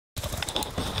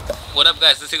What up,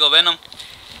 guys? This is Eagle Venom.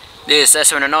 This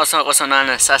is S7 also known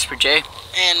as Sasper J.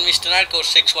 And Mr. Narco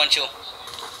 612.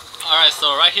 Alright,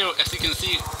 so right here, as you can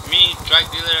see, me, Drug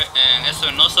Dealer, and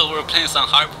S7 we're playing some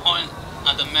HardPoint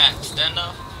on the map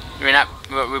Standoff.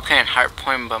 We're playing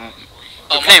HardPoint, but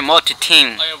we're playing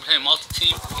multi-team. Oh yeah, we're playing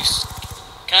multi-team. It's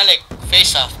kind of like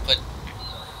face-off, but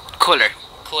Cooler.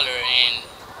 And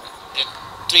the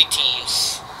 3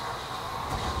 teams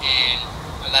and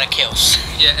a lot of kills.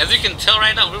 Yeah, as you can tell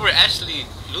right now, we were actually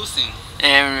losing.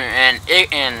 And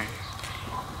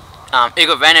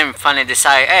Eagle Venom finally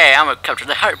decided, hey, I'm gonna capture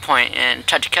the HardPoint and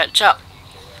try to catch up.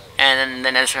 And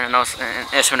then S7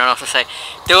 also say,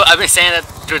 dude, I've been saying that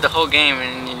through the whole game,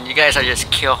 and you guys are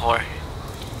just kill whore.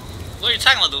 What are you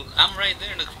talking about, dude? I'm right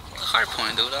there in the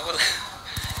HardPoint, dude.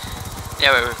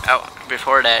 Yeah, but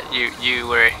before that, you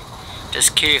were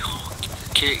just kill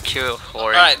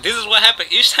whore. Alright, this is what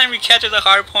happened. Each time we capture the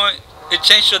HardPoint, it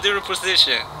changed to a different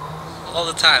position. All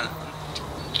the time.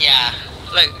 Yeah.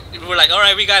 Like, we're like,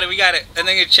 alright, we got it. And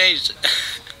then it changed.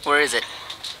 Where is it?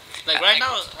 Like right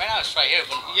now it's right here.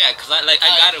 But yeah, cause I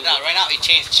got it. No, right now it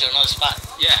changed to another spot.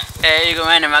 Yeah. Hey, Eagle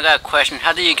Venom, I got a question.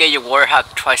 How do you get your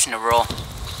Warhawk twice in a row?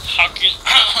 How do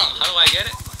I get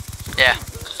it? Yeah.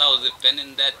 Cause I was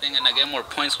defending that thing, and I get more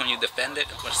points when you defend it.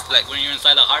 Like when you're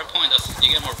inside the HardPoint,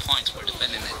 you get more points for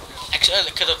defending it. Actually,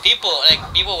 because the people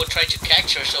would try to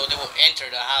capture, so they will enter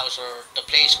the house or the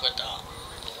place where the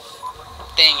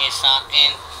thing is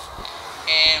in,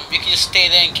 and you can just stay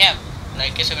there and camp,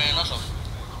 like S7 also.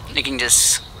 You can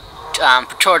just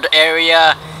patrol the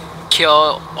area,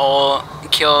 kill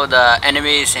the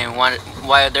enemies, and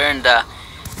while they're in the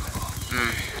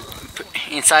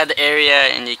inside the area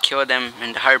and you kill them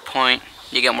in the HardPoint,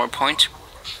 you get more points.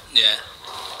 Yeah.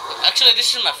 Actually,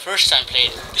 this is my first time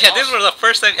playing. Yeah, this was the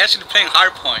first time actually playing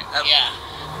HardPoint.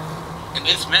 Yeah. In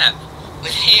this map. We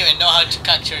didn't even know how to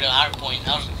capture the HardPoint.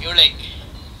 You were like,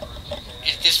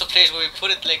 is this the place where we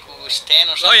put it, like where we stand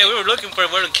or something? Oh yeah, we were looking for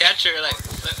where to capture. Like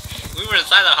we were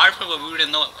inside the HardPoint, but we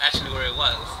didn't know actually where it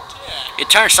was. Yeah. It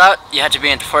turns out you had to be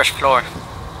on the first floor.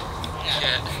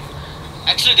 Yeah.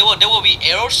 Actually, there will be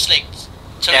arrows like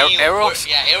telling you arrows.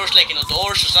 Arrows like in the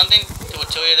doors or something. They will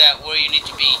tell you that where you need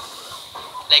to be.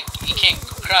 Like you can't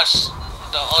cross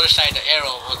the other side of the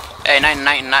arrow. Hey,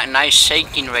 nice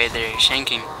shaking right there,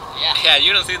 shaking. Yeah. Yeah,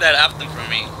 you don't see that often from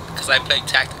me, cause I play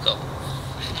tactical.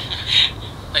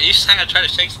 Like each time I try to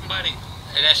shake somebody,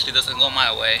 it actually doesn't go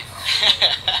my way.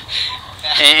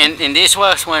 and this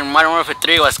was when Modern Warfare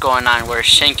 3 was going on, where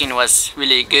shanking was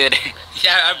really good.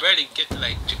 Yeah, I barely get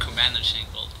to commando shank.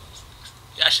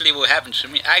 Actually, what happens to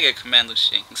me, I get commando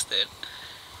shank instead.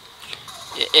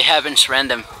 It happens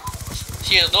random.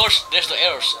 See the doors, there's the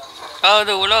arrows. Oh,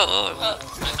 the below.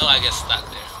 I know I get stuck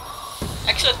there.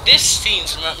 Actually, this scene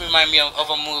remind me of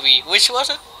a movie. Which was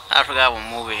it? I forgot what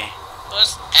movie. It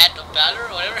was Act of Valor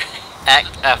or whatever.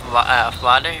 Act of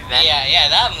Valor? Yeah,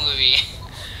 that movie.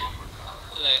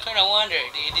 Like, kind of wonder,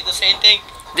 they did the same thing?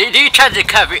 Do you try to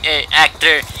copy an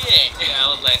actor? Yeah, I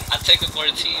was like, I take it for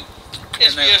the team.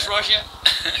 It's because Russia.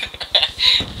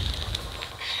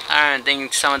 I don't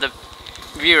think some of the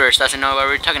viewers doesn't know what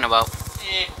we're talking about.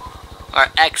 Yeah. Our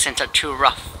accents are too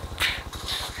rough.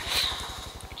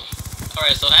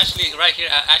 Alright, so actually right here,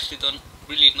 I actually don't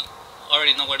really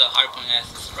already know where the HardPoint is.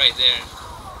 It's right there.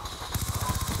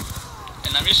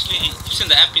 And I'm usually using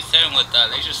the MP7 with the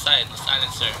laser sight and the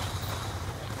silencer.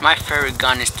 My favorite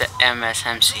gun is the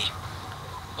MSMC.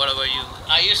 What about you?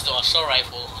 I used the assault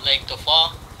rifle, like the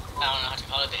FAL. I don't know how to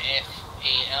call it, the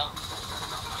FAL.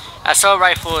 Assault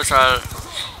rifles are...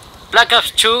 Black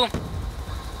Ops 2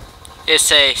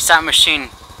 is a submachine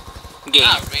game.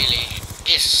 Not really.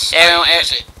 It's...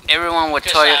 Everyone would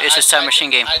tell you it's a submachine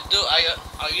game. I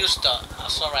use the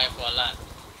assault rifle a lot.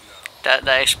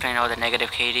 That explains all the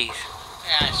negative KDs.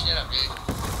 Yeah, shut up,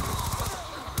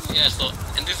 dude. Yeah, so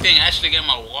in this game I actually get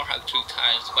my Warhawk 3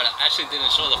 times, but I actually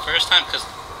didn't show the first time because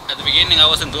at the beginning I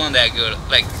wasn't doing that good.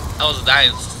 Like, I was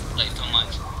dying like too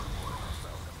much.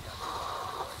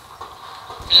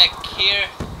 Like here...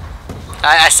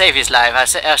 I saved his life. I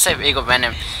saved Eagle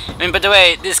Venom. I mean, by the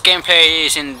way, this gameplay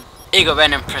is in Eagle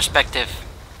Venom perspective.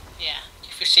 Yeah,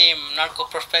 if you see narco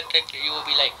perspective, you will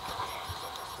be like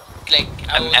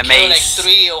I would amazed. kill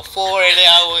like 3 or 4, and then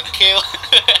I would kill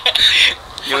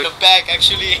from the back.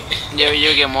 Actually,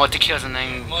 you get multi-kills and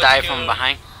then die from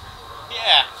behind.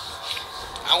 Yeah,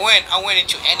 I went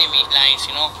into enemy lines.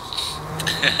 You know,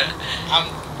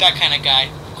 I'm that kind of guy.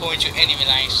 Going to enemy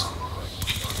lines.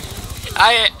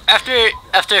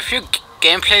 After a few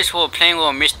gameplays while playing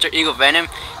with Mr. Eagle Venom,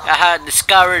 I had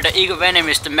discovered that Eagle Venom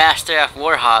is the master of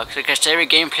Warhawks, because every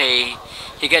gameplay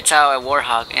he gets out a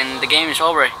Warhawk and the game is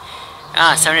over.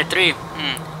 Ah, 73.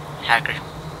 Hacker.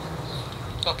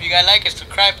 Hope you guys like it.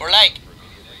 Subscribe or like.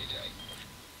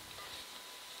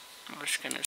 I'm just gonna